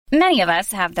Many of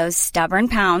us have those stubborn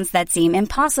pounds that seem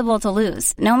impossible to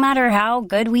lose, no matter how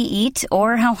good we eat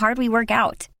or how hard we work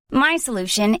out. My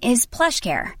solution is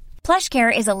PlushCare.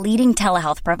 PlushCare is a leading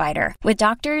telehealth provider with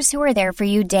doctors who are there for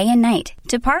you day and night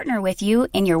to partner with you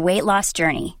in your weight loss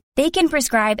journey. They can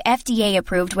prescribe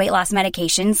FDA-approved weight loss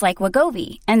medications like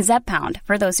Wegovy and Zepbound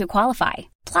for those who qualify.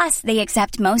 Plus, they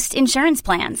accept most insurance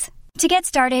plans. To get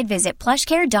started, visit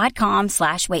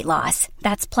plushcare.com/weightloss.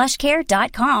 That's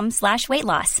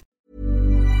plushcare.com/weightloss.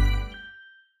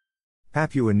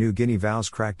 Papua New Guinea vows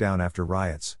crackdown after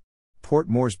riots. Port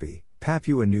Moresby,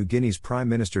 Papua New Guinea's Prime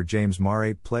Minister James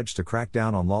Marape pledged to crack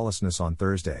down on lawlessness on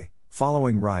Thursday,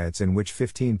 following riots in which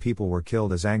 15 people were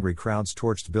killed as angry crowds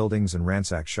torched buildings and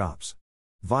ransacked shops.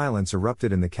 Violence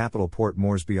erupted in the capital Port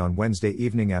Moresby on Wednesday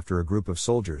evening after a group of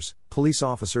soldiers, police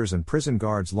officers and prison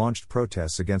guards launched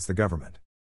protests against the government.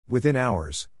 Within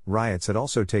hours, riots had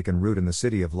also taken root in the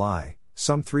city of Lai,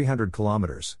 some 300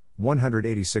 kilometers,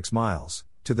 186 miles,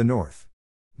 to the north.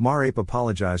 Marape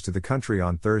apologized to the country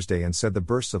on Thursday and said the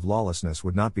bursts of lawlessness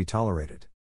would not be tolerated.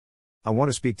 "I want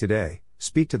to speak today,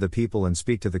 speak to the people and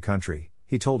speak to the country,"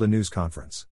 he told a news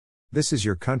conference. "This is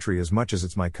your country as much as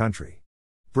it's my country.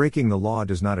 Breaking the law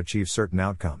does not achieve certain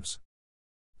outcomes."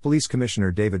 Police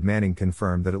Commissioner David Manning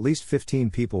confirmed that at least 15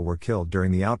 people were killed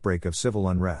during the outbreak of civil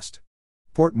unrest.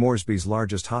 Port Moresby's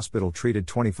largest hospital treated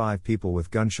 25 people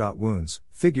with gunshot wounds,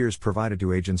 figures provided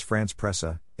to Agence France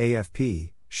Presse,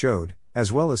 AFP, showed,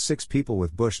 as well as 6 people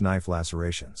with bush knife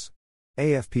lacerations.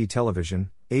 AFP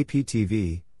television,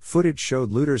 APTV, footage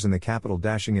showed looters in the capital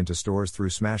dashing into stores through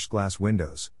smashed glass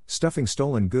windows, stuffing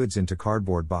stolen goods into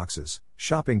cardboard boxes,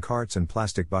 shopping carts and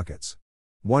plastic buckets.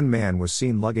 One man was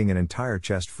seen lugging an entire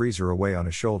chest freezer away on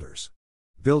his shoulders.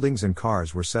 Buildings and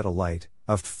cars were set alight,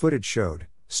 footage showed,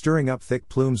 stirring up thick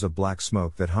plumes of black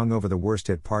smoke that hung over the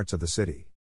worst-hit parts of the city.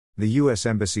 The U.S.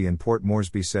 Embassy in Port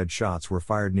Moresby said shots were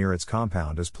fired near its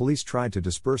compound as police tried to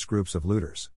disperse groups of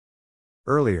looters.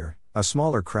 Earlier, a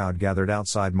smaller crowd gathered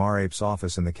outside Marape's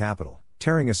office in the capital,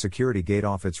 tearing a security gate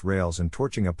off its rails and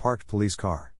torching a parked police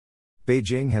car.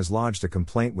 Beijing has lodged a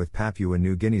complaint with Papua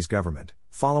New Guinea's government,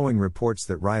 following reports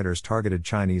that rioters targeted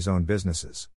Chinese-owned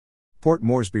businesses. Port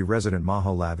Moresby resident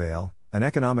Maho Lavale, an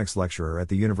economics lecturer at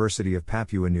the University of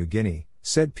Papua New Guinea,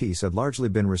 said peace had largely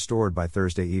been restored by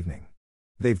Thursday evening.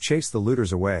 "They've chased the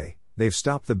looters away, they've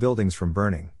stopped the buildings from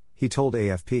burning," he told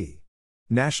AFP.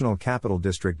 National Capital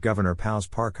District Governor Paus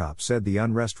Parkop said the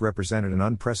unrest represented an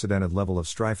unprecedented level of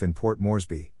strife in Port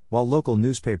Moresby, while local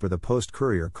newspaper The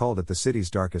Post-Courier called it the city's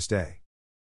darkest day.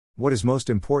 "What is most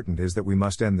important is that we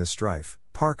must end this strife,"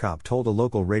 Parkop told a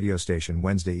local radio station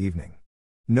Wednesday evening.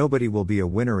 "Nobody will be a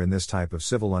winner in this type of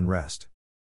civil unrest."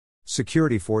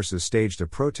 Security forces staged a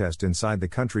protest inside the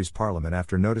country's parliament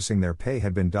after noticing their pay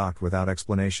had been docked without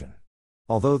explanation.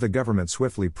 Although the government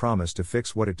swiftly promised to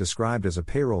fix what it described as a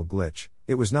payroll glitch,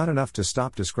 it was not enough to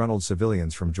stop disgruntled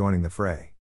civilians from joining the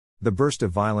fray. The burst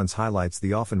of violence highlights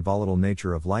the often volatile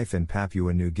nature of life in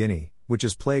Papua New Guinea, which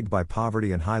is plagued by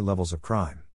poverty and high levels of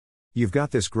crime. "You've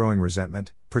got this growing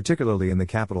resentment, particularly in the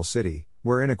capital city,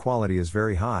 where inequality is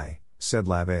very high," said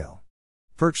Lavale.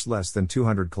 Perched less than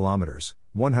 200 kilometers,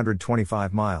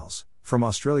 125 miles, from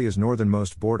Australia's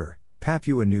northernmost border,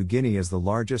 Papua New Guinea is the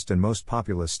largest and most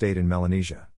populous state in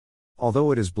Melanesia.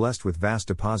 Although it is blessed with vast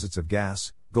deposits of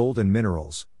gas, gold and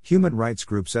minerals, human rights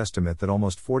groups estimate that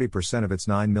almost 40% of its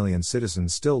 9 million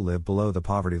citizens still live below the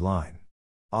poverty line.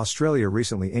 Australia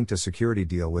recently inked a security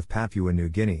deal with Papua New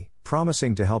Guinea,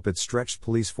 promising to help its stretched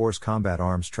police force combat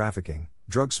arms trafficking,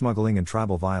 drug smuggling and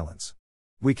tribal violence.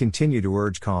 "We continue to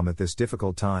urge calm at this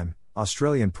difficult time,"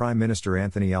 Australian Prime Minister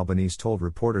Anthony Albanese told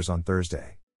reporters on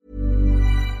Thursday.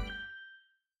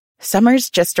 Summer's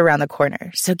just around the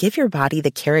corner, so give your body the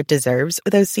care it deserves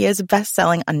with Osea's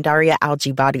best-selling Undaria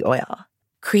Algae Body Oil.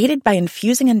 Created by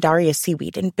infusing Undaria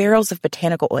seaweed in barrels of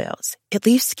botanical oils, it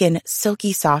leaves skin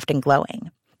silky soft and glowing.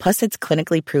 Plus, it's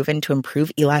clinically proven to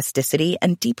improve elasticity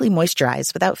and deeply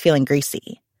moisturize without feeling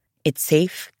greasy. It's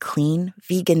safe, clean,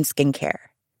 vegan skincare.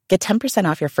 Get 10%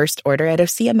 off your first order at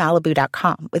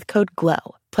OseaMalibu.com with code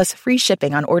GLOW, plus free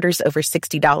shipping on orders over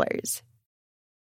 $60.